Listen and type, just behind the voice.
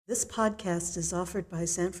This podcast is offered by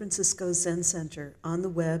San Francisco Zen Center on the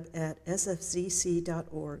web at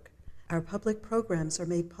sfzc.org. Our public programs are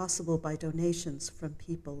made possible by donations from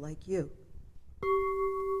people like you.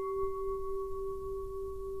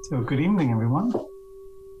 So good evening, everyone.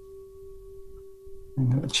 I'm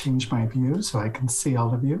going to change my view so I can see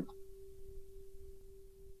all of you.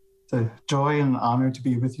 It's a joy and honor to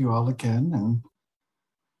be with you all again and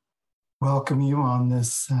welcome you on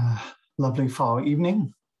this lovely fall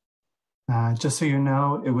evening. Just so you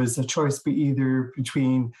know, it was a choice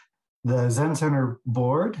between the Zen Center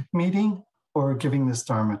board meeting or giving this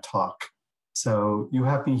Dharma talk. So you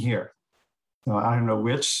have me here. So I don't know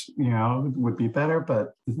which, would be better,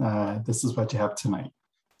 but this is what you have tonight.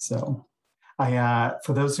 So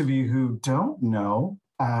for those of you who don't know,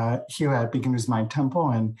 here at Beginner's Mind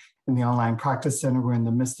Temple and in the Online Practice Center, we're in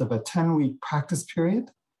the midst of a 10-week practice period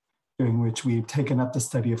during which we've taken up the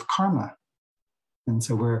study of karma. And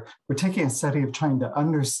so we're taking a study of trying to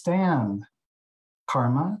understand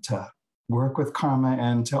karma, to work with karma,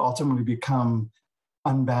 and to ultimately become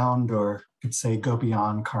unbound, or you could say go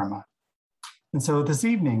beyond karma. And so this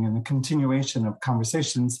evening, in the continuation of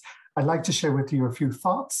conversations, I'd like to share with you a few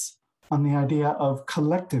thoughts on the idea of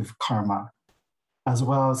collective karma, as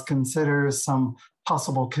well as consider some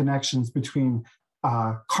possible connections between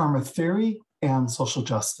karma theory and social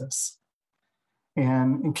justice.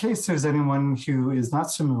 And in case there's anyone who is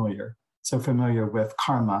not familiar with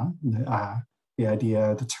karma, the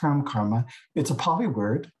idea, the term karma, it's a Pali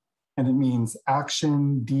word, and it means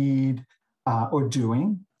action, deed, or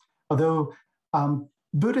doing. Although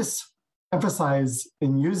Buddhists emphasize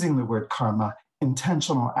in using the word karma,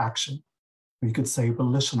 intentional action. You could say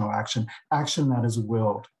volitional action, action that is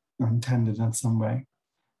willed or intended in some way.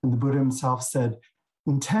 And the Buddha himself said,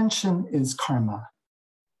 intention is karma.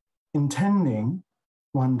 Intending,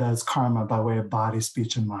 one does karma by way of body,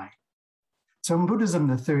 speech, and mind. So in Buddhism,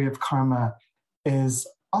 the theory of karma is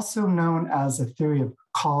also known as a theory of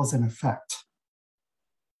cause and effect.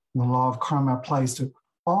 The law of karma applies to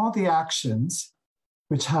all the actions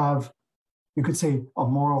which have, you could say, a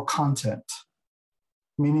moral content,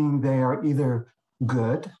 meaning they are either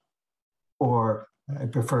good or, I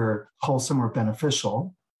prefer, wholesome or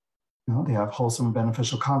beneficial. They have wholesome and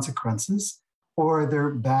beneficial consequences, or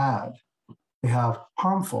they're bad. They have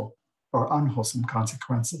harmful or unwholesome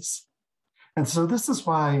consequences. And so this is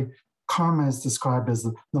why karma is described as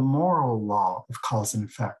the moral law of cause and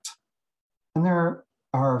effect. And there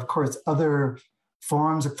are, of course, other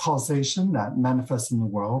forms of causation that manifest in the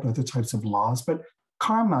world, other types of laws, but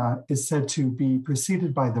karma is said to be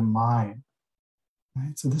preceded by the mind.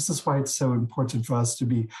 Right? So this is why it's so important for us to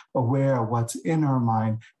be aware of what's in our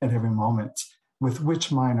mind at every moment. With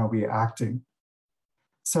which mind are we acting?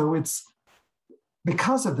 So it's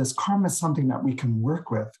because of this, karma is something that we can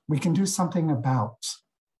work with, we can do something about,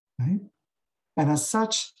 right? And as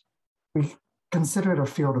such, we consider it a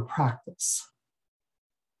field of practice.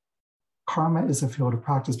 Karma is a field of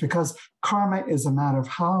practice because karma is a matter of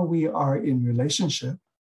how we are in relationship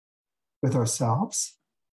with ourselves,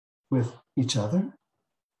 with each other,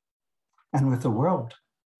 and with the world.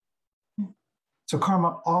 So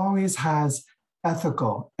karma always has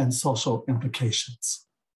ethical and social implications.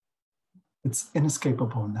 It's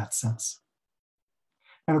inescapable in that sense.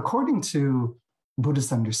 And according to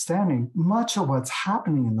Buddhist understanding, much of what's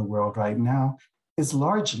happening in the world right now is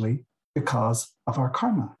largely because of our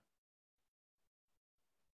karma.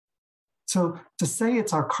 So to say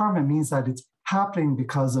it's our karma means that it's happening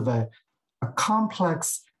because of a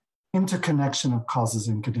complex interconnection of causes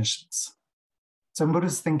and conditions. So in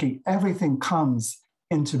Buddhist thinking, everything comes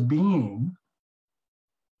into being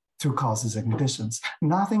through causes and conditions.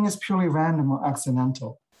 Nothing is purely random or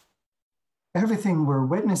accidental. Everything we're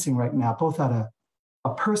witnessing right now, both at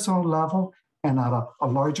a personal level and at a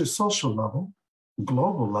larger social level,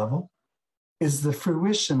 global level, is the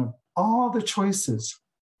fruition of all the choices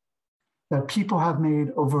that people have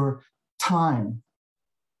made over time,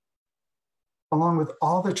 along with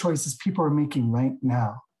all the choices people are making right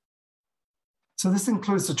now. So this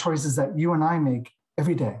includes the choices that you and I make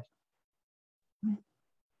every day,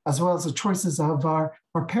 as well as the choices of our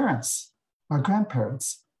parents, our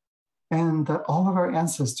grandparents, and that all of our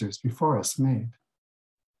ancestors before us made.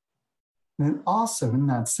 And it also, in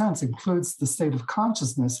that sense, includes the state of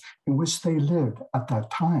consciousness in which they lived at that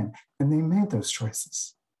time, and they made those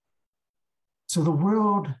choices. So the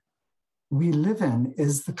world we live in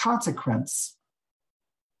is the consequence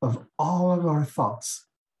of all of our thoughts,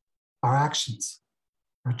 our actions,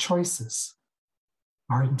 our choices,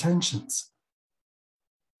 our intentions,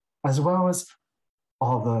 as well as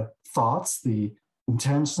all the thoughts, the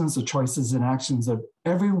intentions, the choices, and actions of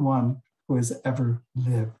everyone who has ever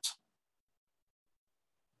lived.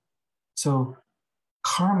 So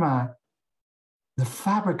karma, the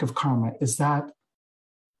fabric of karma is that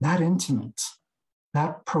intimate,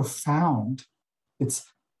 that profound. It's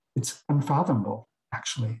unfathomable,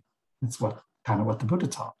 actually. It's what the Buddha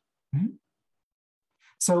taught. Right?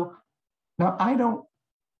 So now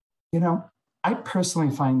I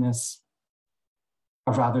personally find this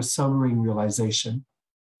a rather sobering realization,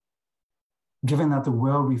 given that the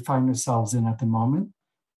world we find ourselves in at the moment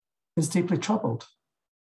is deeply troubled.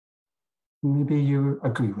 Maybe you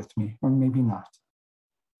agree with me, or maybe not.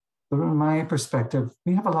 But from my perspective,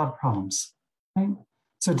 we have a lot of problems. Right?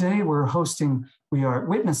 So today we are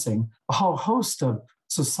witnessing a whole host of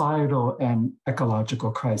societal and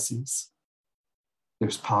ecological crises.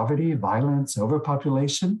 There's poverty, violence,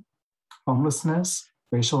 overpopulation, homelessness,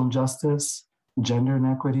 racial injustice, gender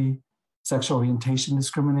inequity, sexual orientation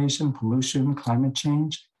discrimination, pollution, climate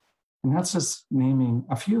change. And that's just naming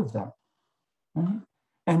a few of them. Right?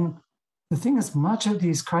 And the thing is, much of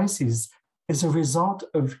these crises is a result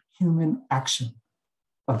of human action,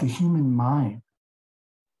 of the human mind.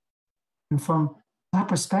 And from that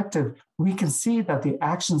perspective, we can see that the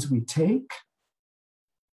actions we take,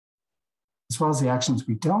 as well as the actions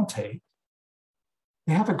we don't take,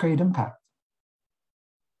 they have a great impact.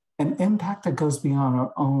 An impact that goes beyond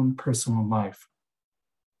our own personal life.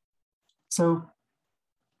 So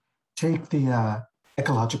take the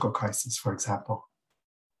ecological crisis, for example.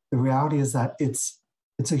 The reality is that it's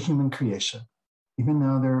a human creation. Even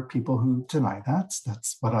though there are people who deny that,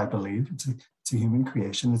 that's what I believe. It's a human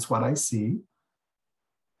creation. It's what I see.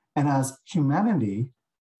 And as humanity,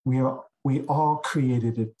 we all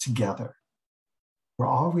created it together. We're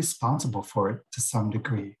all responsible for it to some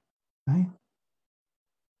degree, right?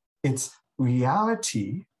 Its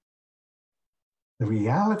reality, the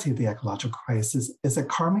reality of the ecological crisis is a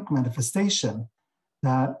karmic manifestation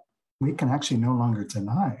that we can actually no longer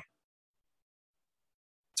deny.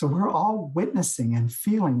 So we're all witnessing and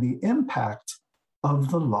feeling the impact of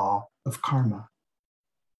the law of karma.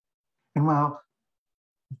 And while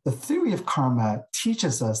the theory of karma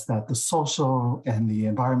teaches us that the social and the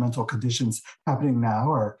environmental conditions happening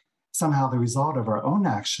now are somehow the result of our own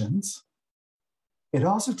actions, it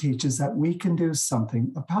also teaches that we can do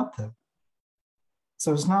something about them.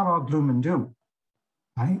 So it's not all gloom and doom,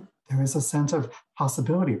 right? There is a sense of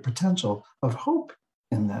possibility, potential, of hope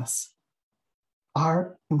in this.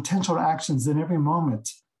 Our intentional actions in every moment,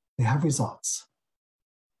 they have results.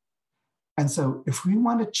 And so if we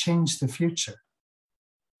want to change the future,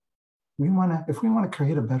 if we want to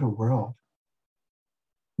create a better world,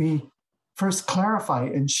 we first clarify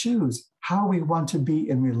and choose how we want to be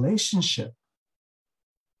in relationship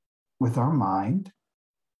with our mind,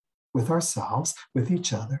 with ourselves, with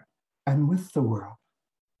each other, and with the world.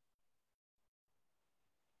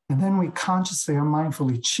 And then we consciously or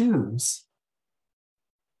mindfully choose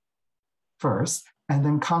first, and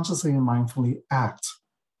then consciously and mindfully act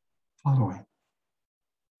following.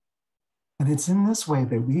 And it's in this way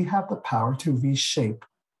that we have the power to reshape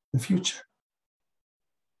the future,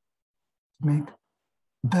 to make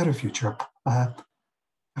a better future, a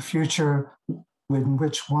future in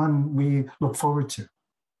which one we look forward to.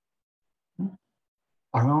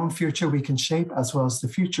 Our own future we can shape, as well as the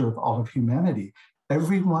future of all of humanity.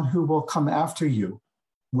 Everyone who will come after you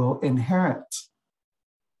will inherit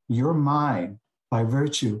your mind by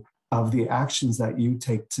virtue of the actions that you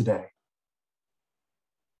take today.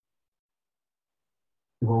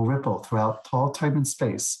 It will ripple throughout all time and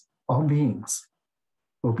space. All beings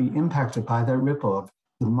will be impacted by that ripple of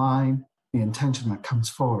the mind, the intention that comes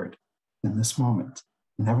forward in this moment,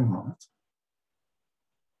 in every moment.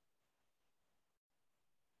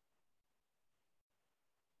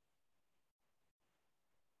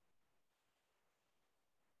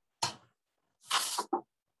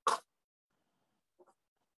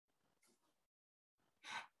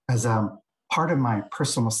 As part of my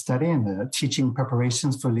personal study and the teaching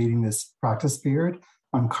preparations for leading this practice period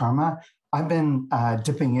on karma, I've been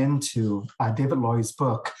dipping into David Loy's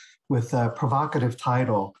book with a provocative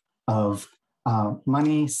title of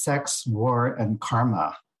Money, Sex, War, and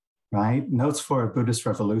Karma, right? Notes for a Buddhist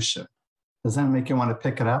Revolution. Does that make you want to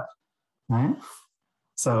pick it up, right?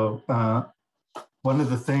 So one of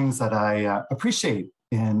the things that I appreciate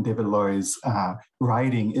in David Loy's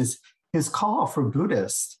writing is his call for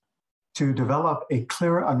Buddhists to develop a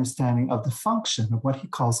clearer understanding of the function of what he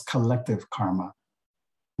calls collective karma.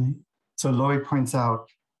 Right? So Loy points out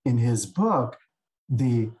in his book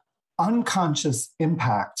the unconscious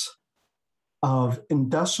impact of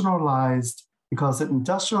industrialized because it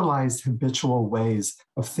industrialized habitual ways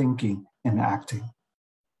of thinking and acting.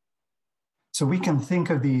 So we can think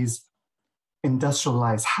of these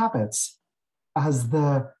industrialized habits as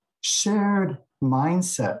the shared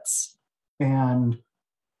mindsets and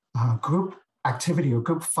group activity or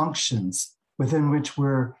group functions within which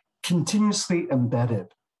we're continuously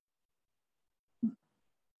embedded.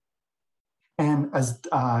 And as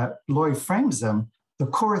Lloyd frames them, the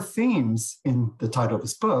core themes in the title of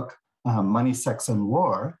his book, Money, Sex, and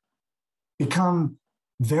War, become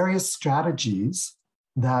various strategies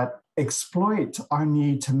that exploit our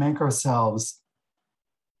need to make ourselves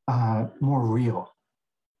more real.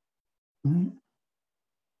 Mm-hmm.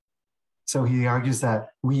 So he argues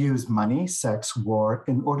that we use money, sex, war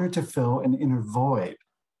in order to fill an inner void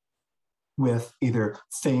with either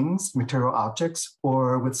things, material objects,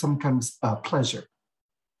 or with some kind of pleasure.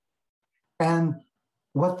 And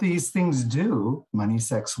what these things do, money,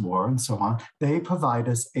 sex, war, and so on, they provide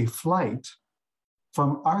us a flight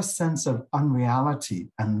from our sense of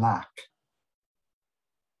unreality and lack.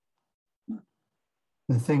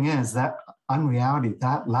 The thing is that unreality,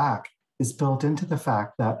 that lack, is built into the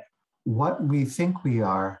fact that what we think we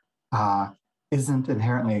are isn't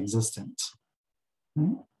inherently existent.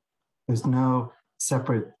 There's no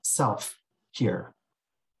separate self here.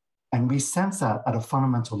 And we sense that at a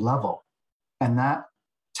fundamental level. And that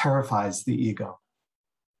terrifies the ego.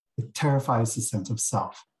 It terrifies the sense of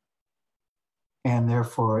self. And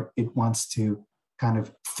therefore, it wants to kind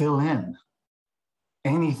of fill in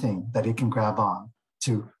anything that it can grab on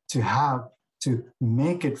to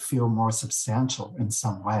make it feel more substantial in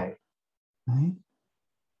some way. Right?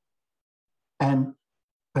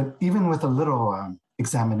 But even with a little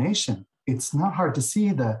examination, it's not hard to see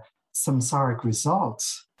the samsaric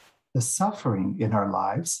results, the suffering in our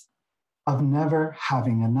lives of never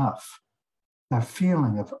having enough, that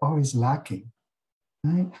feeling of always lacking,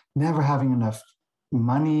 right? Never having enough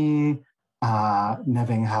money,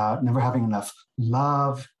 never having enough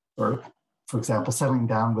love, or, for example, settling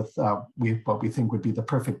down with what we think would be the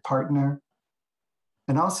perfect partner.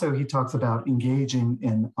 And also, he talks about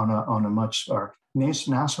engaging on a much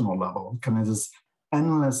national level, kind of this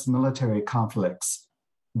endless military conflicts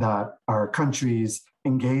that our countries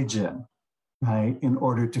engage in, right, in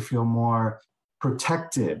order to feel more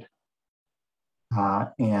protected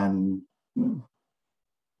and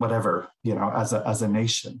whatever, as a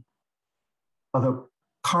nation. Although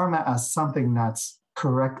karma as something that's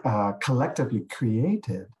collectively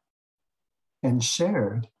created and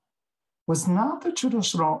shared was not the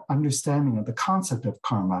traditional understanding of the concept of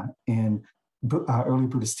karma in early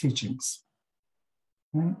Buddhist teachings.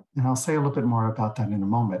 Right? And I'll say a little bit more about that in a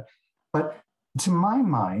moment. But to my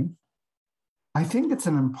mind, I think it's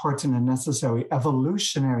an important and necessary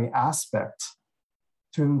evolutionary aspect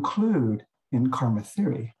to include in karma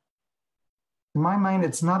theory. In my mind,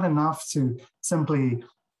 it's not enough to simply,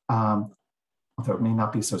 although it may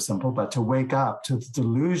not be so simple, but to wake up to the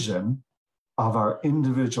delusion of our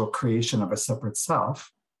individual creation of a separate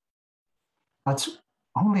self. That's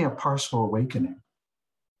only a partial awakening.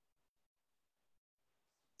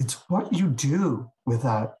 It's what you do with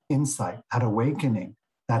that insight, that awakening,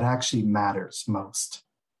 that actually matters most.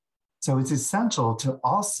 So it's essential to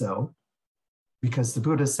also, because the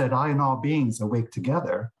Buddha said, I and all beings awake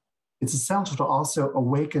together, it's essential to also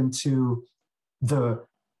awaken to the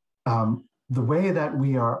way that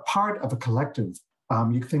we are part of a collective.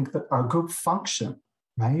 You think that our group function,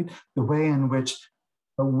 right? The way in which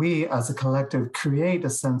we as a collective create a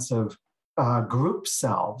sense of group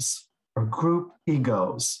selves or group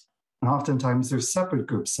egos. And oftentimes they're separate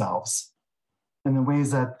group selves. And the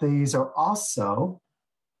ways that these are also,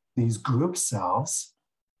 these group selves,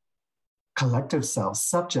 collective selves,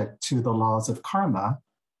 subject to the laws of karma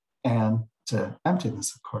and to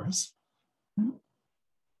emptiness, of course.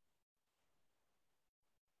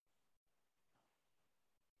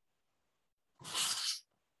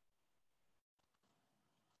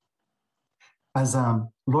 As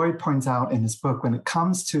Lloyd points out in his book, when it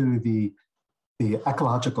comes to the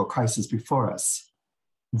ecological crisis before us,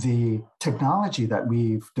 the technology that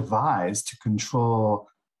we've devised to control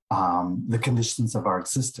the conditions of our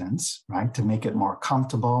existence, right, to make it more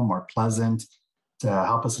comfortable, more pleasant, to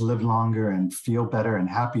help us live longer and feel better and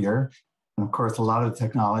happier. And of course, a lot of the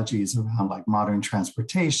technologies around like modern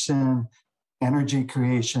transportation, energy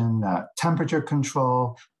creation, temperature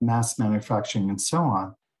control, mass manufacturing, and so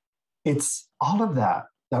on. It's all of that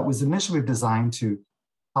was initially designed to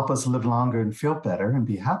help us live longer and feel better and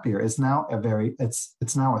be happier is now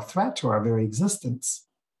it's now a threat to our very existence.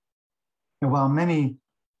 And while many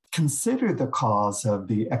consider the cause of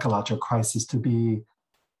the ecological crisis to be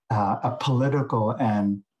a political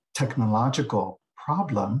and technological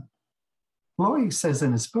problem, Loy says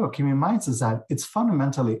in his book, he reminds us that it's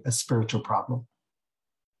fundamentally a spiritual problem.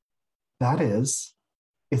 That is,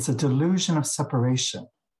 it's a delusion of separation.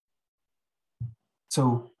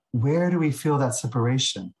 So where do we feel that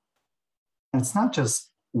separation? And it's not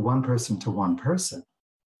just one person to one person.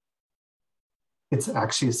 It's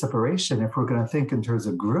actually a separation if we're going to think in terms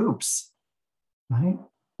of groups, right?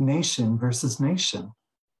 Nation versus nation.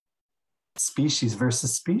 Species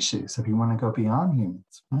versus species, if you want to go beyond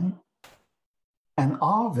humans, right? And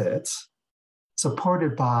all of it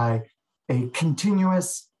supported by a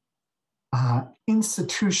continuous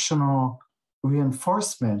institutional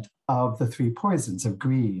reinforcement of the three poisons of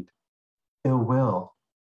greed, ill will,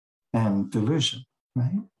 and delusion,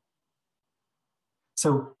 right?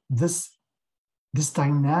 So this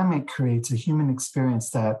dynamic creates a human experience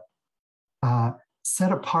that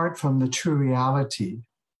set apart from the true reality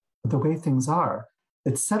of the way things are.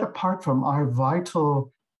 It's set apart from our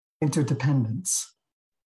vital interdependence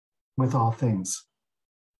with all things,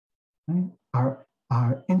 right?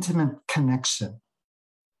 Our intimate connection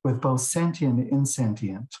with both sentient and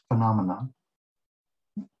insentient phenomena.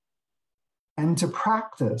 And to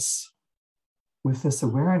practice with this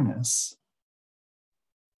awareness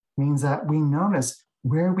means that we notice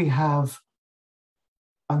where we have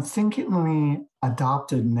unthinkingly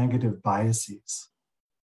adopted negative biases,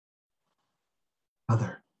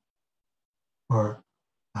 other, or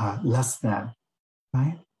less than,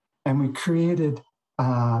 right? And we created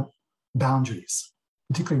boundaries,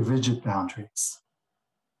 particularly rigid boundaries.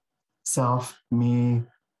 Self, me,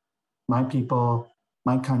 my people,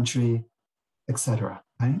 my country, etc.,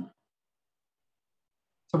 right?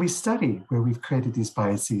 So we study where we've created these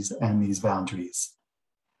biases and these boundaries.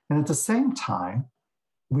 And at the same time,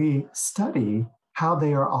 we study how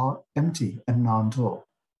they are all empty and non-dual,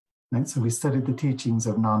 right? So we studied the teachings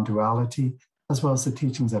of non-duality as well as the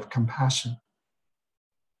teachings of compassion.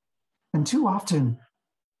 And too often,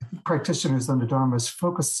 practitioners under dharmas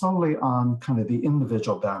focus solely on kind of the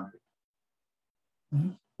individual boundary.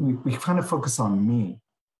 Right? We kind of focus on me.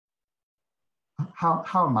 How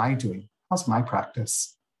am I doing? How's my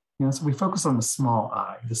practice? So we focus on the small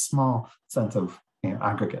I, the small sense of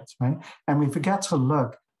aggregates, right? And we forget to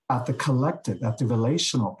look at the collective, at the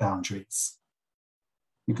relational boundaries.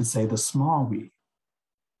 You could say the small we,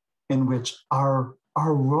 in which our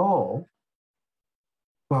role,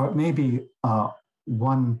 well, it may be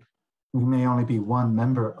we may only be one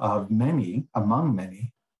member of many, among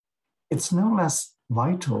many. It's no less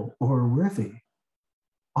vital or worthy.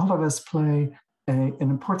 All of us play an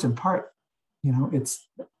important part.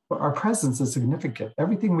 Our presence is significant.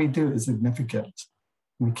 Everything we do is significant.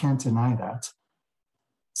 We can't deny that.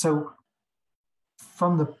 So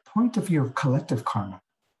from the point of view of collective karma,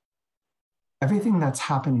 everything that's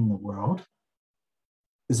happening in the world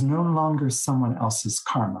is no longer someone else's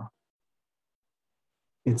karma.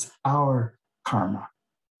 It's our karma.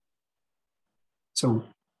 So,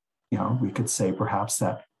 we could say perhaps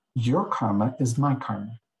that your karma is my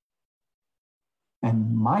karma.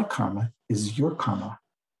 And my karma is your karma.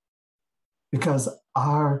 Because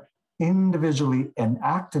our individually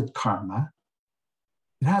enacted karma,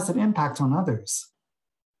 it has an impact on others.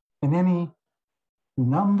 In any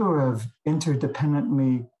number of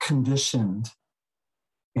interdependently conditioned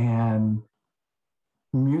and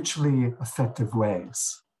mutually effective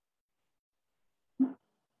ways.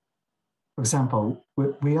 For example,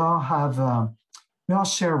 we all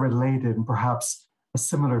share related and perhaps a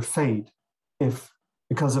similar fate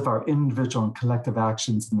because of our individual and collective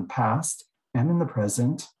actions in the past and in the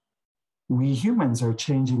present, we humans are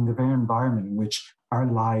changing the very environment in which our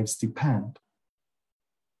lives depend.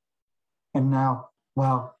 And now,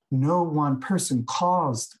 while no one person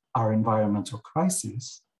caused our environmental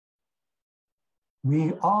crises,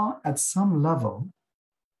 we all at some level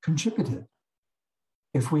contributed.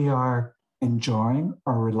 If we are enjoying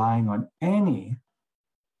or relying on any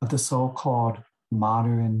of the so-called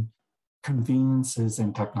modern conveniences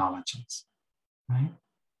and technologies, right?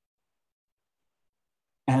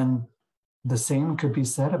 And the same could be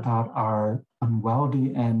said about our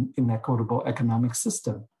unwieldy and inequitable economic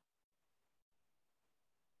system,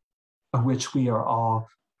 of which we are all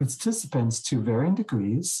participants to varying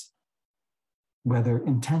degrees, whether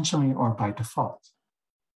intentionally or by default.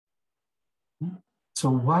 So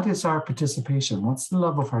what is our participation? What's the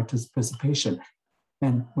level of our participation?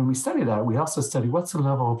 And when we study that, we also study what's the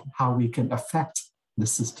level of how we can affect the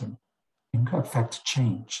system and affect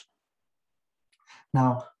change.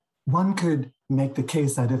 Now, one could make the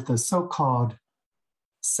case that if the so-called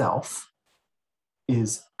self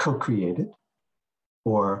is co-created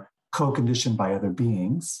or co-conditioned by other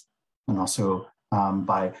beings, and also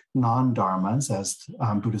by non-dharmas, as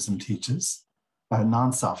Buddhism teaches,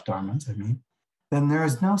 non-self dharmas, I mean, then there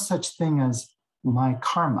is no such thing as my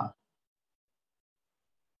karma.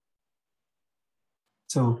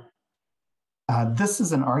 So this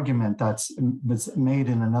is an argument that was made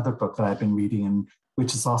in another book that I've been reading, and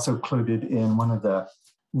which is also included in one of the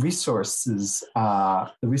resources,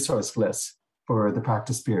 the resource list for the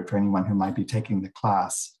practice spirit for anyone who might be taking the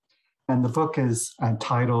class. And the book is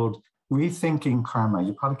entitled Rethinking Karma.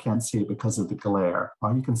 You probably can't see it because of the glare.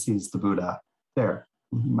 All you can see is the Buddha. There,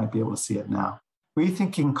 you might be able to see it now.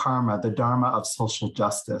 Rethinking Karma, the Dharma of Social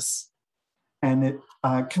Justice. And it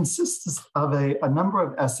consists of a number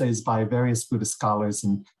of essays by various Buddhist scholars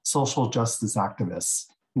and social justice activists,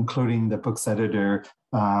 including the book's editor,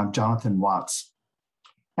 Jonathan Watts.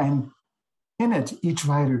 And in it, each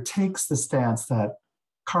writer takes the stance that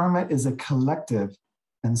karma is a collective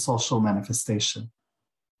and social manifestation.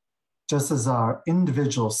 Just as our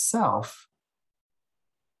individual self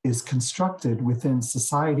is constructed within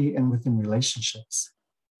society and within relationships.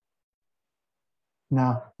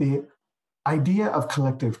 Now, the idea of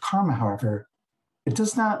collective karma, however, it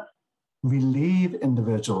does not relieve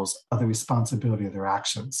individuals of the responsibility of their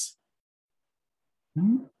actions.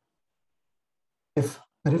 If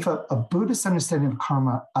a Buddhist understanding of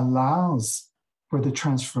karma allows for the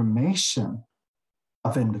transformation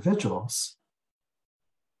of individuals,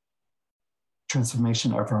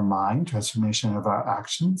 transformation of our mind, transformation of our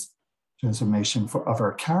actions, transformation of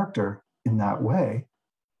our character in that way,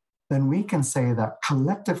 then we can say that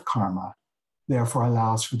collective karma therefore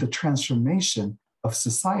allows for the transformation of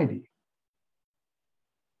society,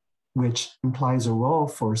 which implies a role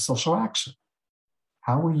for social action.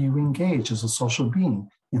 How will you engage as a social being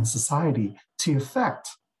in society to effect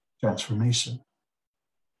transformation?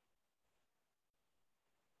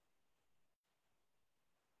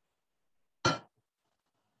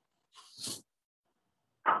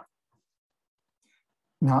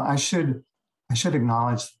 Now, I should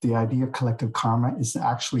acknowledge that the idea of collective karma is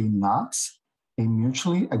actually not a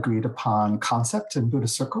mutually agreed upon concept in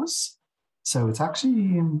Buddhist circles. So it's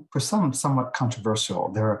actually, for some, somewhat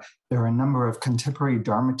controversial. There are a number of contemporary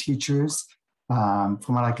Dharma teachers, from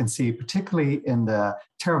what I can see, particularly in the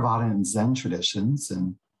Theravada and Zen traditions,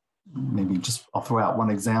 and maybe just I'll throw out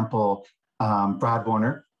one example, Brad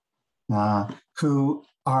Warner, who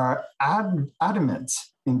are adamant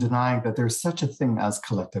in denying that there's such a thing as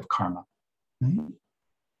collective karma. Right?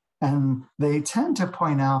 And they tend to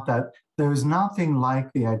point out that there's nothing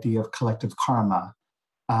like the idea of collective karma.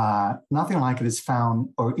 Nothing like it is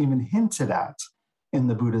found or even hinted at in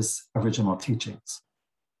the Buddha's original teachings,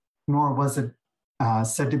 nor was it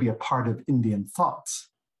said to be a part of Indian thought.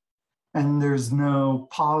 And there's no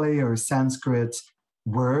Pali or Sanskrit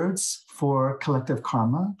words for collective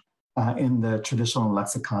karma in the traditional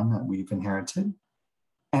lexicon that we've inherited.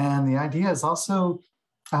 And the idea is also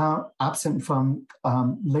absent from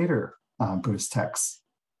later Buddhist texts.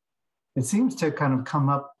 It seems to kind of come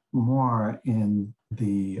up more in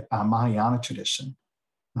the Mahayana tradition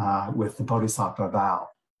with the Bodhisattva vow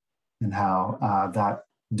and how that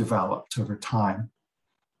developed over time.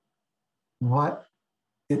 What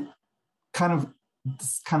it kind of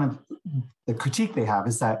the critique they have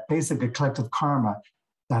is that basically collective karma,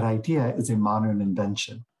 that idea is a modern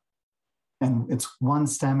invention. And it's one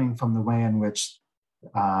stemming from the way in which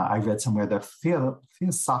I read somewhere the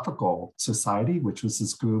Theosophical Society, which was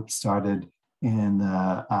this group started in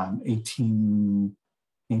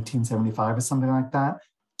 1875 or something like that,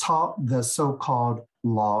 taught the so-called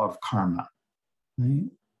law of karma. Right?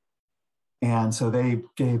 And so they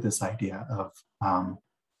gave this idea of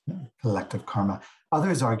collective karma.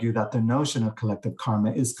 Others argue that the notion of collective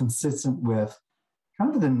karma is consistent with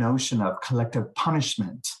kind of the notion of collective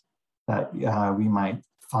punishment that we might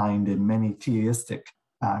find in many theistic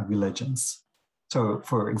religions. So,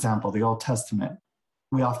 for example, the Old Testament,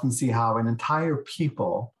 we often see how an entire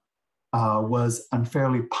people was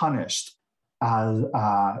unfairly punished as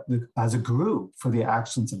a group for the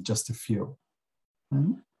actions of just a few.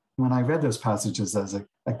 And when I read those passages as a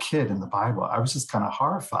kid in the Bible, I was just kind of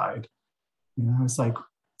horrified. You know, I was like,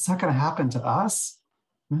 is that going to happen to us?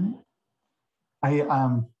 Right?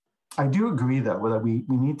 I do agree, though, that we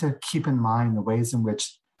need to keep in mind the ways in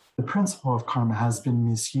which the principle of karma has been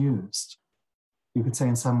misused. You could say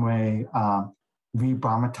in some way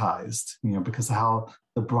re-Brahmatized, you know, because of how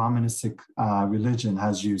the Brahmanistic religion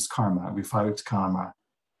has used karma, referred to karma.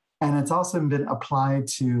 And it's also been applied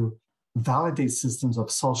to validate systems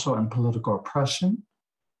of social and political oppression,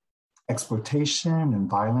 exploitation and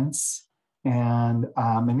violence, and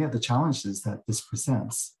many of the challenges that this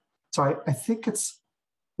presents. So I think it's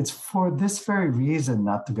for this very reason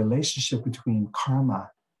that the relationship between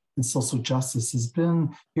karma and social justice has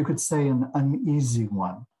been, you could say, an uneasy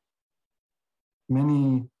one.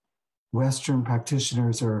 Many Western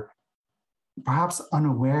practitioners are perhaps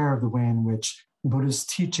unaware of the way in which Buddhist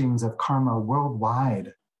teachings of karma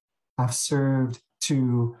worldwide have served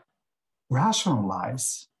to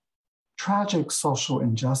rationalize tragic social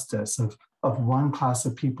injustice of one class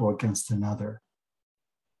of people against another.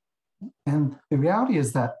 And the reality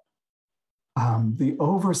is that the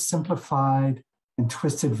oversimplified and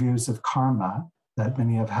twisted views of karma that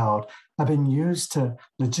many have held have been used to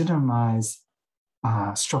legitimize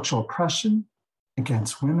structural oppression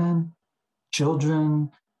against women,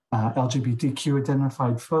 children, LGBTQ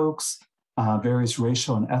identified folks, various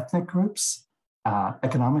racial and ethnic groups,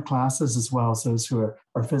 economic classes, as well as those who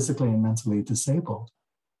are physically and mentally disabled.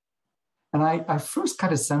 And I first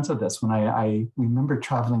got a sense of this when I remember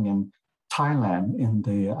traveling in Thailand in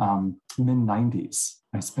the mid-90s.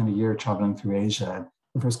 I spent a year traveling through Asia.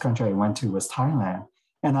 The first country I went to was Thailand.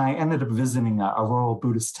 And I ended up visiting a rural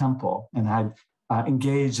Buddhist temple, and I'd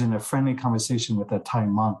engaged in a friendly conversation with a Thai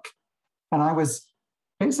monk. And I was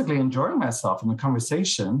basically enjoying myself in the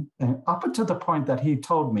conversation, and up until the point that he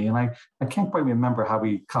told me, and I can't quite remember how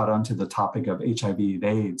we caught onto the topic of HIV and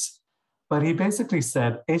AIDS, but he basically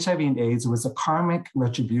said HIV and AIDS was a karmic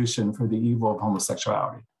retribution for the evil of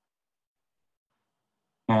homosexuality.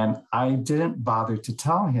 And I didn't bother to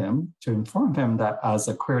tell him, to inform him that as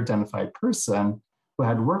a queer identified person who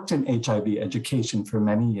had worked in HIV education for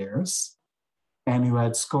many years and who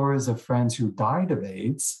had scores of friends who died of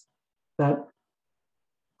AIDS, that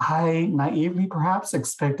I naively perhaps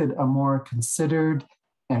expected a more considered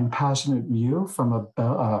and passionate view from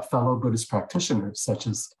a fellow Buddhist practitioner such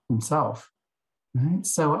as himself. Right?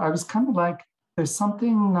 So I was kind of like, there's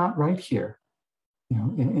something not right here,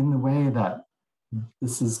 in the way that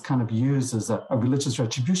this is kind of used as a religious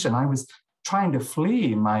retribution. I was trying to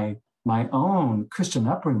flee my own Christian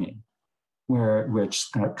upbringing, which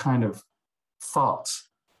kind of thought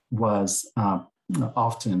was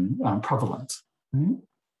often prevalent. Right?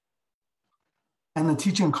 And the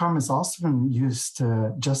teaching of karma is also been used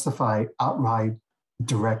to justify outright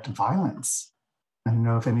direct violence. I don't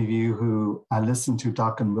know if any of you who listened to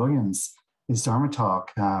Dawkins Williams, his Dharma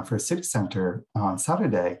talk for City Center on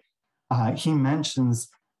Saturday, he mentions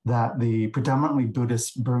that the predominantly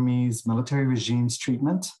Buddhist Burmese military regime's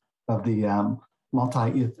treatment of the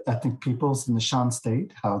multi-ethnic peoples in the Shan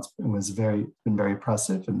state, how it was been very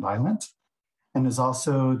oppressive and violent. And is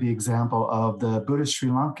also the example of the Buddhist Sri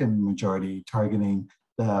Lankan majority targeting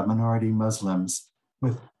the minority Muslims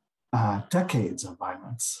with decades of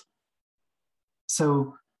violence.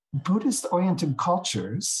 So Buddhist-oriented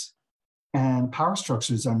cultures and power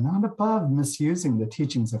structures are not above misusing the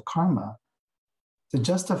teachings of karma to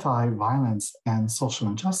justify violence and social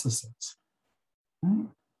injustices. Right?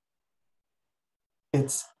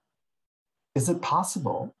 Is it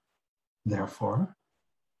possible, therefore,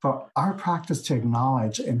 for our practice to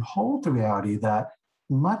acknowledge and hold the reality that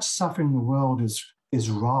much suffering in the world is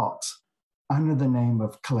wrought under the name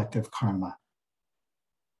of collective karma?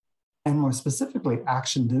 And more specifically,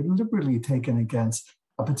 action deliberately taken against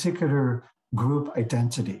a particular group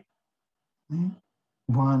identity.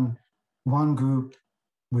 One group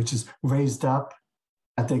which is raised up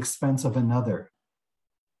at the expense of another,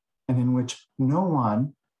 and in which no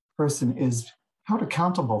one person is held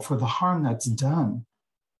accountable for the harm that's done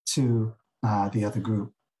to the other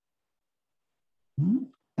group.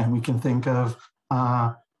 And we can think of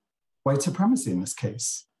white supremacy in this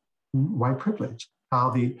case, white privilege, how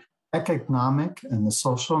the economic and the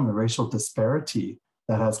social and the racial disparity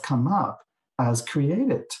that has come up has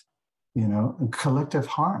created, collective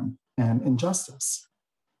harm and injustice.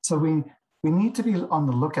 So we need to be on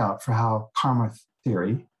the lookout for how karma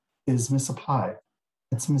theory is misapplied.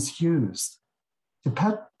 It's misused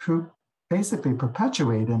to basically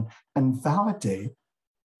perpetuate and validate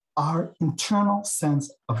our internal sense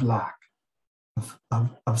of lack,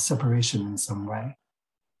 of separation in some way.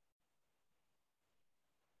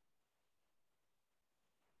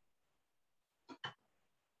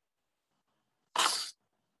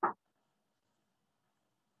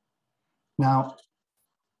 Now,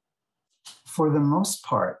 for the most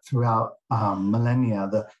part, throughout millennia,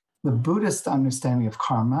 the Buddhist understanding of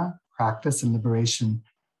karma, practice, and liberation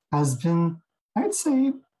has been, I'd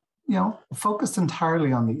say, focused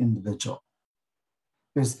entirely on the individual.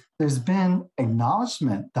 There's been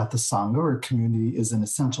acknowledgement that the Sangha or community is an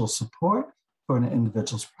essential support for an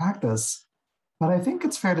individual's practice, but I think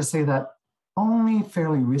it's fair to say that only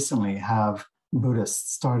fairly recently have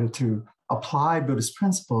Buddhists started to apply Buddhist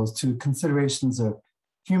principles to considerations of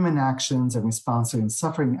human actions and response to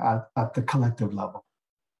suffering at the collective level.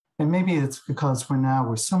 And maybe it's because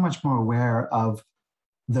we're so much more aware of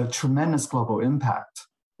the tremendous global impact.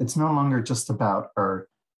 It's no longer just about our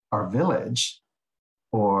village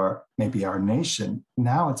or maybe our nation.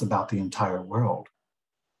 Now it's about the entire world.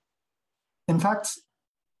 In fact,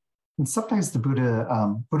 sometimes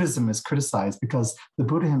Buddhism is criticized because the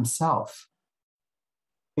Buddha himself,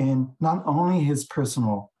 in not only his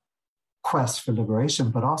personal quest for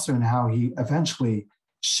liberation, but also in how he eventually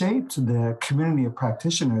shaped the community of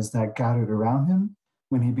practitioners that gathered around him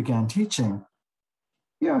when he began teaching,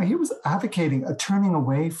 he was advocating a turning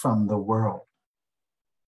away from the world.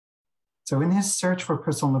 So in his search for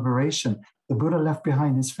personal liberation, the Buddha left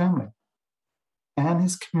behind his family and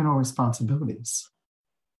his communal responsibilities,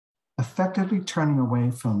 effectively turning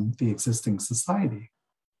away from the existing society.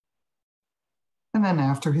 And then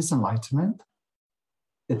after his enlightenment,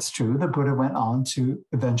 it's true, the Buddha went on to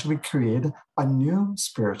eventually create a new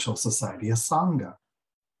spiritual society, a Sangha,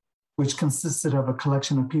 which consisted of a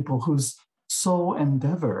collection of people whose sole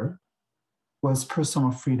endeavor was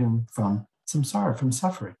personal freedom from samsara, from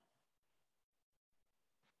suffering.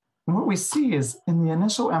 And what we see is in the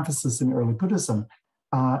initial emphasis in early Buddhism,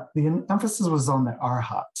 the emphasis was on the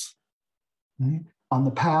arhat, right? On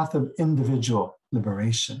the path of individual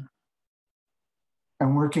liberation.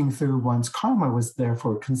 And working through one's karma was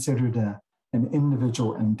therefore considered an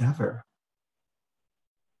individual endeavor.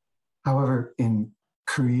 However, in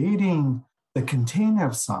creating the container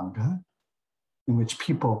of Sangha, in which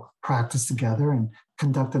people practice together and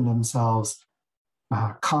conducted themselves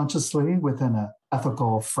consciously within an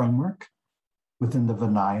ethical framework, within the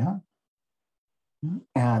Vinaya,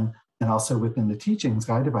 and also within the teachings,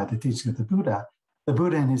 guided by the teaching of the Buddha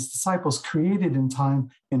and his disciples created in time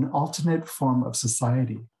an alternate form of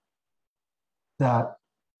society that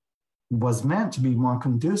was meant to be more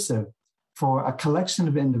conducive for a collection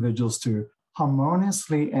of individuals to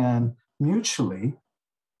harmoniously and mutually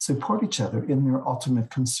support each other in their ultimate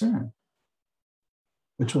concern,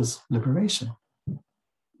 which was liberation.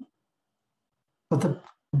 But the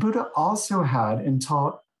Buddha also had and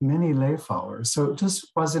taught many lay followers, so it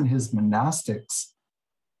just wasn't his monastics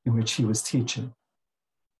in which he was teaching,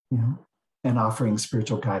 and offering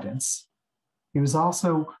spiritual guidance. He was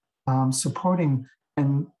also supporting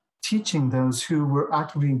and teaching those who were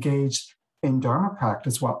actively engaged in Dharma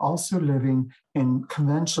practice while also living in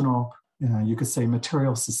conventional, you could say,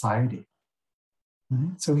 material society.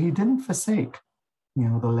 Right? So he didn't forsake,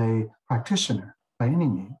 the lay practitioner by any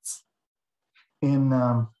means. In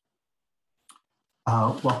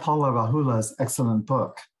Wapala Rahula's excellent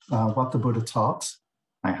book, What the Buddha Taught,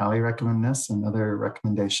 I highly recommend this, another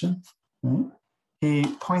recommendation. Right? He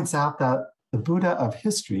points out that the Buddha of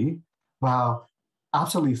history, while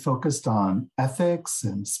absolutely focused on ethics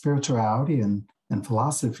and spirituality and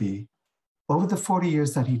philosophy, over the 40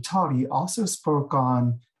 years that he taught, he also spoke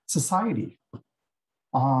on society,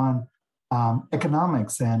 on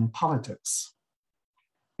economics and politics.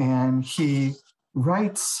 And he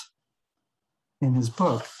writes in his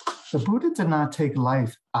book, the Buddha did not take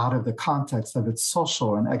life out of the context of its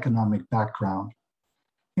social and economic background.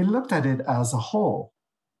 He looked at it as a whole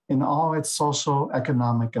in all its social,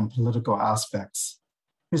 economic, and political aspects.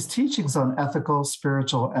 His teachings on ethical,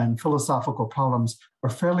 spiritual, and philosophical problems are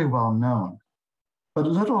fairly well known, but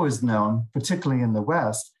little is known, particularly in the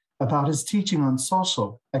West, about his teaching on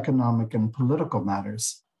social, economic, and political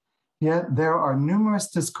matters. Yet there are numerous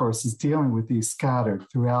discourses dealing with these scattered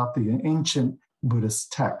throughout the ancient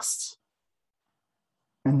Buddhist texts.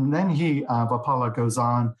 And then Vapala goes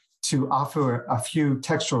on to offer a few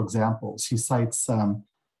textual examples. He cites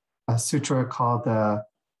a sutra called the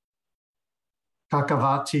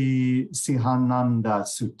Kakavati Sihananda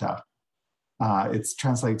Sutta. It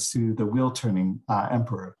translates to the wheel-turning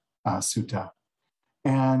emperor sutta.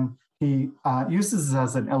 And he uses it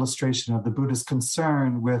as an illustration of the Buddha's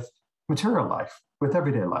concern with material life, with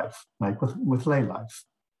everyday life, like with lay life,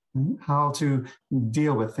 how to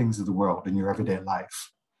deal with things of the world in your everyday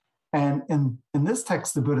life. And in this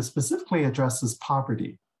text, the Buddha specifically addresses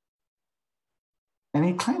poverty. And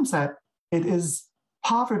he claims that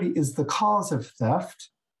poverty is the cause of theft,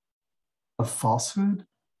 of falsehood,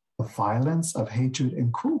 of violence, of hatred,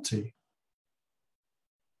 and cruelty.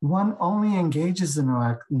 One only engages in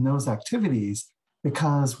those activities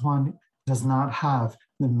because one does not have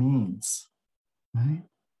the means, right?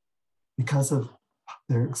 Because of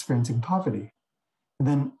they're experiencing poverty. And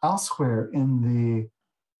then elsewhere in the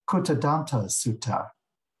Kuttadanta Sutta,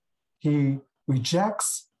 he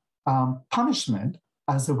rejects punishment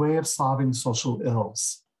as a way of solving social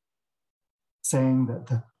ills. saying that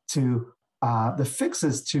the fix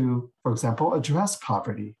is to, for example, address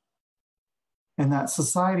poverty. And that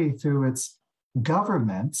society, through its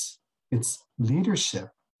government, its leadership,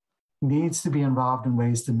 needs to be involved in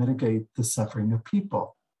ways to mitigate the suffering of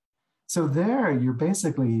people. So there, you're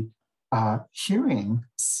basically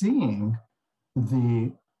seeing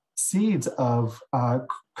the seeds of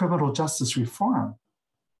criminal justice reform,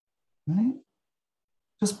 right?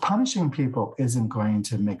 Just punishing people isn't going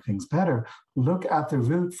to make things better. Look at the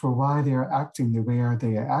root for why they are acting the way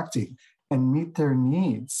they are acting and meet their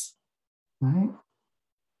needs, right?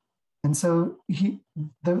 And so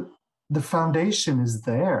the foundation is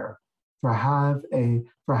there for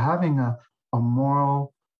having a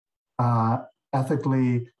moral,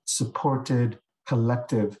 ethically supported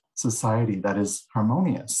collective society that is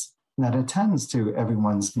harmonious and that attends to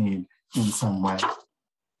everyone's need in some way.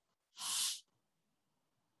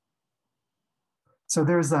 So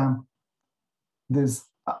there's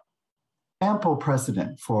ample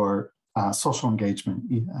precedent for social engagement,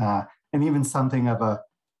 and even something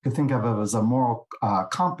could think of it as a moral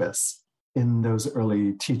compass in those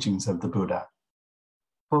early teachings of the Buddha.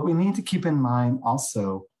 But we need to keep in mind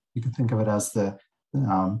also, you can think of it as the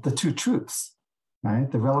two truths, right?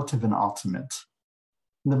 The relative and ultimate.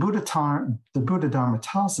 The Buddha Dharma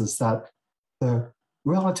tells us that the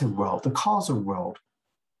relative world, the causal world,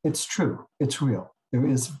 it's true, it's real. There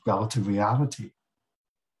is relative reality.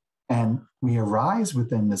 And we arise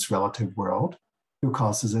within this relative world through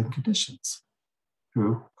causes and conditions,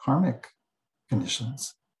 through karmic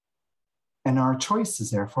conditions. And our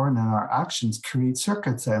choices, therefore, and our actions create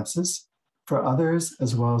circumstances for others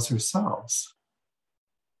as well as ourselves.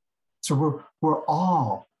 So we're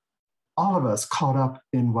all of us caught up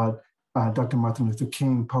in what Dr. Martin Luther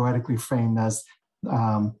King poetically framed as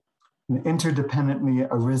an interdependently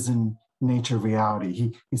arisen nature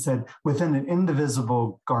reality. He said, within an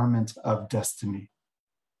indivisible garment of destiny.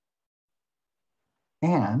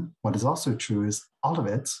 And what is also true is all of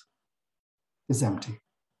it is empty.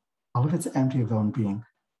 All of it's empty of own being.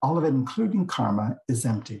 All of it, including karma, is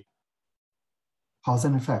empty. Cause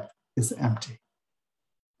and effect is empty.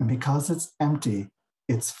 And because it's empty,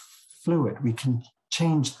 it's fluid. We can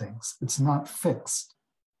change things. It's not fixed.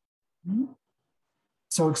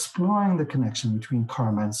 So exploring the connection between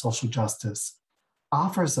karma and social justice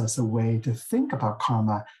offers us a way to think about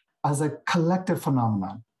karma as a collective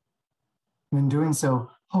phenomenon. And in doing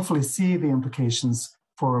so, hopefully see the implications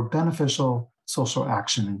for beneficial social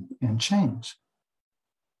action and change.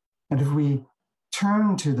 And if we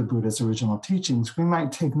turn to the Buddha's original teachings, we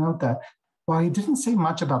might take note that while he didn't say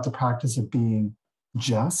much about the practice of being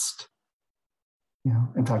just,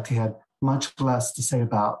 in fact, he had much less to say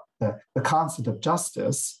about the concept of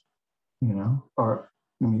justice, or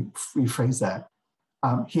let me rephrase that.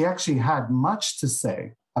 He actually had much to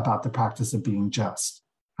say about the practice of being just.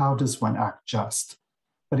 How does one act just?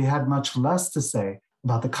 But he had much less to say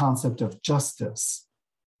about the concept of justice,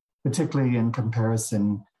 particularly in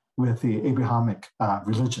comparison with the Abrahamic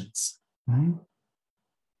religions, right?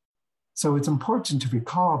 So it's important to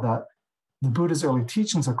recall that the Buddha's early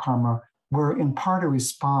teachings of karma were in part a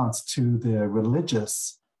response to the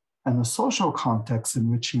religious and the social context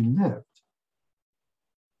in which he lived.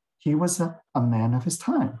 He was a man of his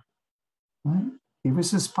time, right? He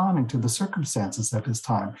was responding to the circumstances of his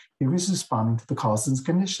time. He was responding to the causes and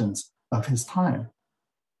conditions of his time.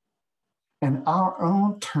 And our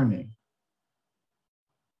own turning,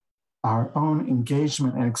 our own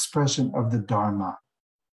engagement and expression of the Dharma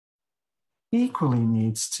equally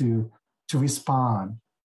needs to respond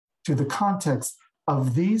to the context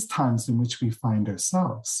of these times in which we find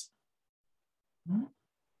ourselves.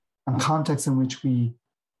 A context in which we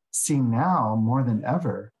see now more than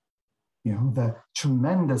ever, the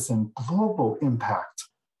tremendous and global impact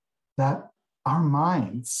that our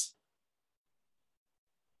minds,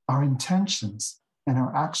 our intentions, and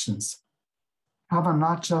our actions have on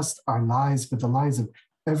not just our lives, but the lives of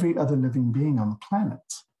every other living being on the planet.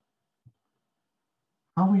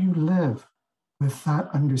 How will you live with that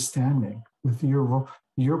understanding, with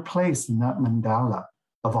your place in that mandala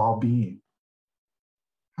of all being?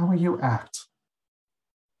 How will you act?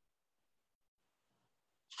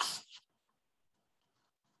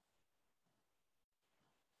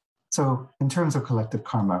 So in terms of collective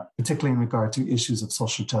karma, particularly in regard to issues of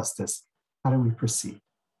social justice, how do we proceed?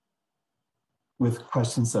 With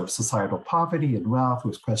questions of societal poverty and wealth,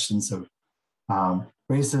 with questions of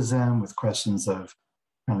racism, with questions of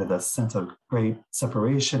kind of the sense of great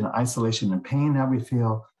separation, isolation, and pain that we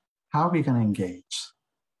feel, how are we going to engage?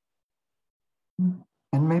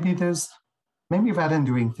 And maybe rather than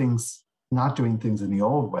doing things not doing things in the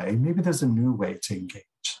old way. Maybe there's a new way to engage.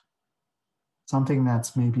 Something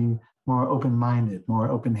that's maybe more open-minded, more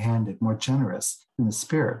open-handed, more generous in the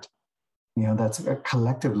spirit, that's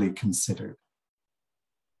collectively considered.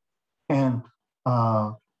 And Wapala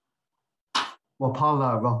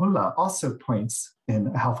Rahula also points in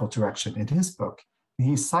a helpful direction in his book.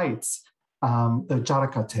 He cites the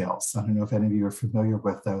Jataka tales. I don't know if any of you are familiar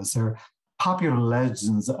with those. They're popular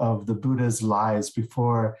legends of the Buddha's lives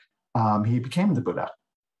before he became the Buddha.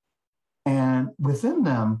 And within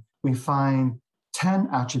them, we find 10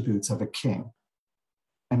 attributes of a king.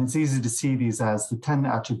 And it's easy to see these as the 10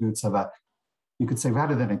 attributes of you could say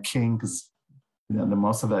rather than a king, because the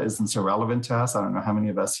most of that isn't so relevant to us. I don't know how many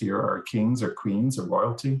of us here are kings or queens or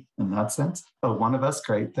royalty in that sense. Oh, one of us,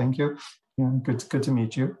 great, thank you. Yeah, good to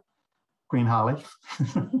meet you, Queen Holly.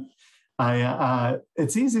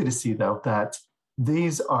 It's easy to see, though, that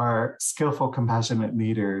these are skillful, compassionate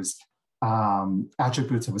leaders,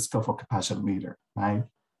 attributes of a skillful, compassionate leader, right?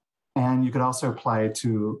 And you could also apply it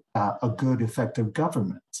to a good, effective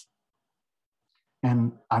government.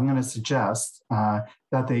 And I'm going to suggest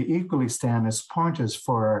that they equally stand as pointers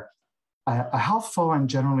for a healthful and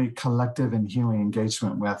generally collective and healing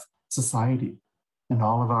engagement with society and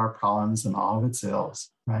all of our problems and all of its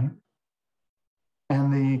ills, right?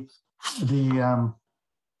 And the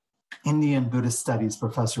Indian Buddhist studies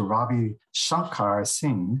professor Ravi Shankar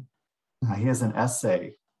Singh, he has an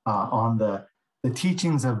essay on the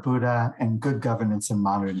teachings of Buddha and good governance in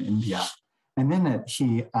modern India. And in it,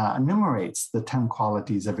 he enumerates the 10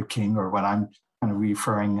 qualities of a king, or what I'm kind of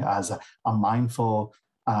referring as a mindful,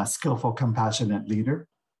 skillful, compassionate leader.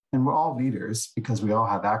 And we're all leaders because we all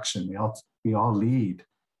have action. We all lead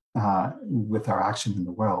with our action in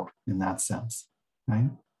the world in that sense, right?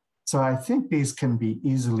 So I think these can be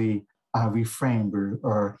easily reframed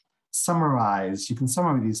or summarized. You can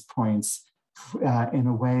summarize these points in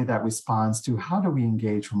a way that responds to how do we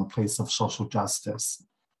engage from a place of social justice.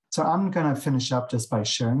 So I'm going to finish up just by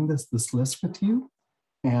sharing this list with you,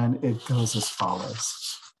 and it goes as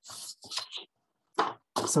follows.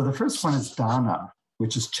 So the first one is dana,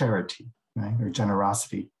 which is charity, right, or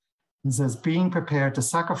generosity. It says, being prepared to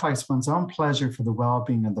sacrifice one's own pleasure for the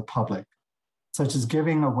well-being of the public, such as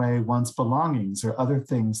giving away one's belongings or other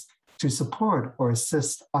things to support or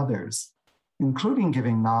assist others, including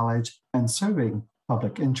giving knowledge and serving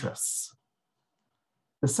public interests.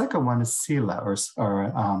 The second one is sila,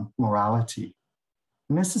 or morality.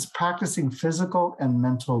 And this is practicing physical and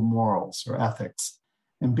mental morals or ethics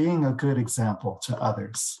and being a good example to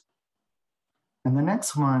others. And the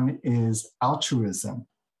next one is altruism,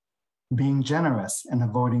 being generous and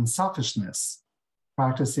avoiding selfishness,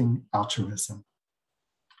 practicing altruism.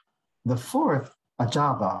 The fourth,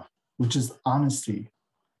 ajava, which is honesty,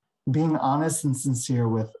 being honest and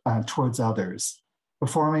sincere towards others,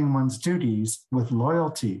 performing one's duties with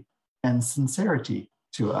loyalty and sincerity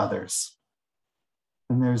to others.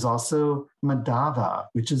 And there's also madhava,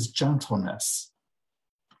 which is gentleness,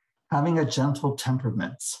 having a gentle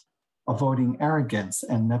temperament, avoiding arrogance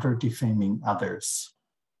and never defaming others.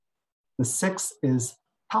 The sixth is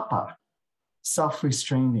tapa,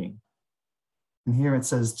 self-restraining. And here it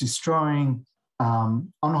says destroying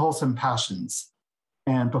unwholesome passions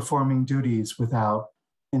and performing duties without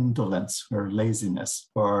indolence or laziness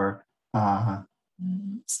or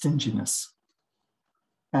stinginess.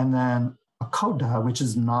 And then akoda, which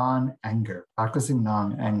is non-anger, practicing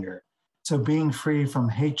non-anger. So being free from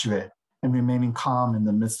hatred and remaining calm in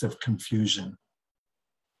the midst of confusion.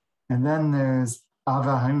 And then there's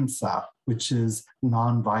avahimsa, which is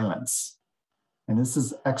non-violence. And this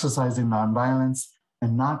is exercising non-violence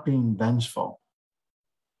and not being vengeful.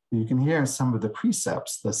 You can hear some of the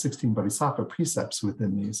precepts, the 16 bodhisattva precepts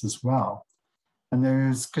within these as well. And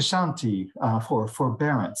there's kshanti for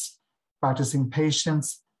forbearance, practicing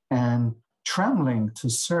patience and trembling to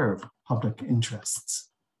serve public interests.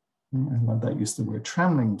 I love that use of the word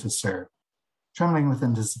trembling to serve, trembling with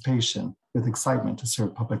anticipation, with excitement to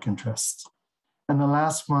serve public interests. And the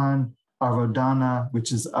last one, arodhana,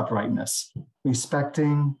 which is uprightness,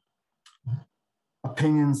 respecting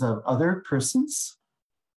opinions of other persons,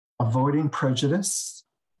 avoiding prejudice,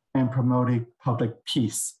 and promoting public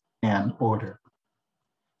peace and order.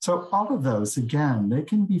 So all of those, again, they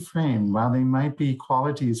can be framed, while they might be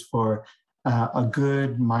qualities for a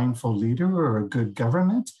good mindful leader or a good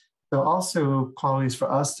government, they're also qualities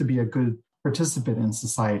for us to be a good participant in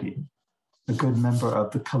society, a good member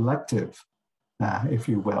of the collective, if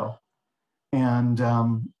you will, and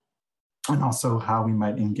also how we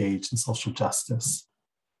might engage in social justice.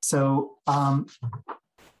 So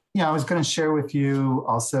Yeah, I was going to share with you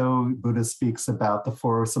also, Buddha speaks about the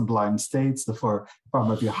four sublime states, the four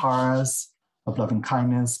Brahma Viharas of loving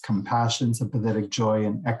kindness, compassion, sympathetic joy,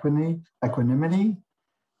 and equanimity.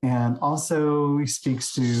 And also he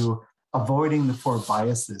speaks to avoiding the four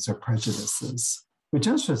biases or prejudices, which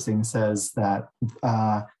interesting says that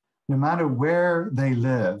no matter where they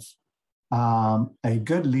live, a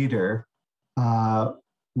good leader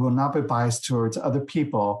will not be biased towards other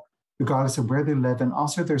people, regardless of where they live and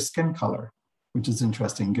also their skin color, which is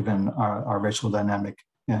interesting given our racial dynamic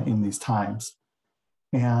in these times.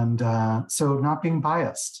 And so not being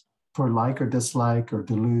biased for like or dislike or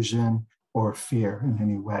delusion or fear in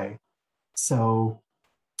any way. So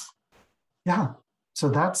yeah, so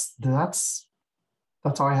that's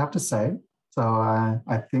all I have to say. So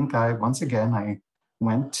I think I went to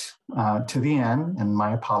the end, and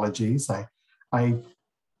my apologies.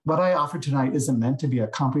 What I offer tonight isn't meant to be a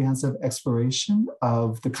comprehensive exploration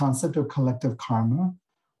of the concept of collective karma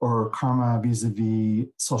or karma vis-a-vis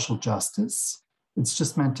social justice. It's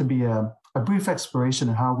just meant to be a brief exploration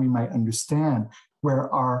of how we might understand where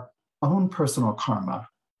our own personal karma,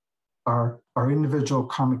 our individual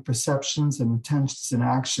karmic perceptions and intentions and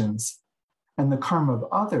actions, and the karma of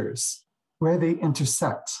others, where they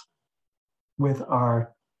intersect with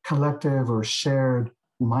our collective or shared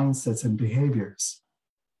mindsets and behaviors,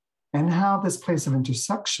 and how this place of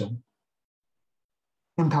intersection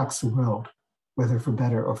impacts the world, whether for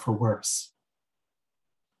better or for worse.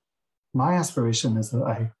 My aspiration is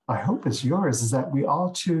that I hope is yours, is that we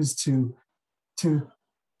all choose to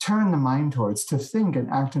turn the mind towards, to think and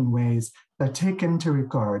act in ways that take into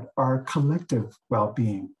regard our collective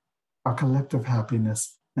well-being, our collective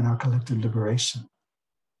happiness, and our collective liberation.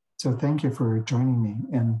 So thank you for joining me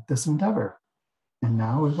in this endeavor. And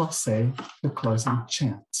now we will say the closing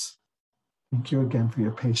chants. Thank you again for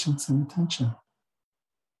your patience and attention.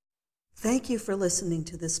 Thank you for listening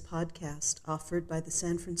to this podcast offered by the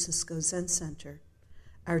San Francisco Zen Center.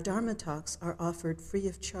 Our Dharma talks are offered free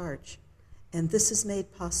of charge, and this is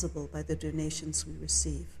made possible by the donations we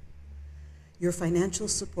receive. Your financial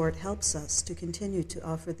support helps us to continue to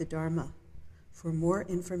offer the Dharma. For more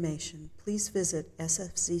information, please visit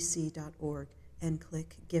sfzc.org and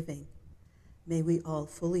click Giving. May we all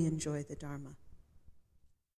fully enjoy the Dharma.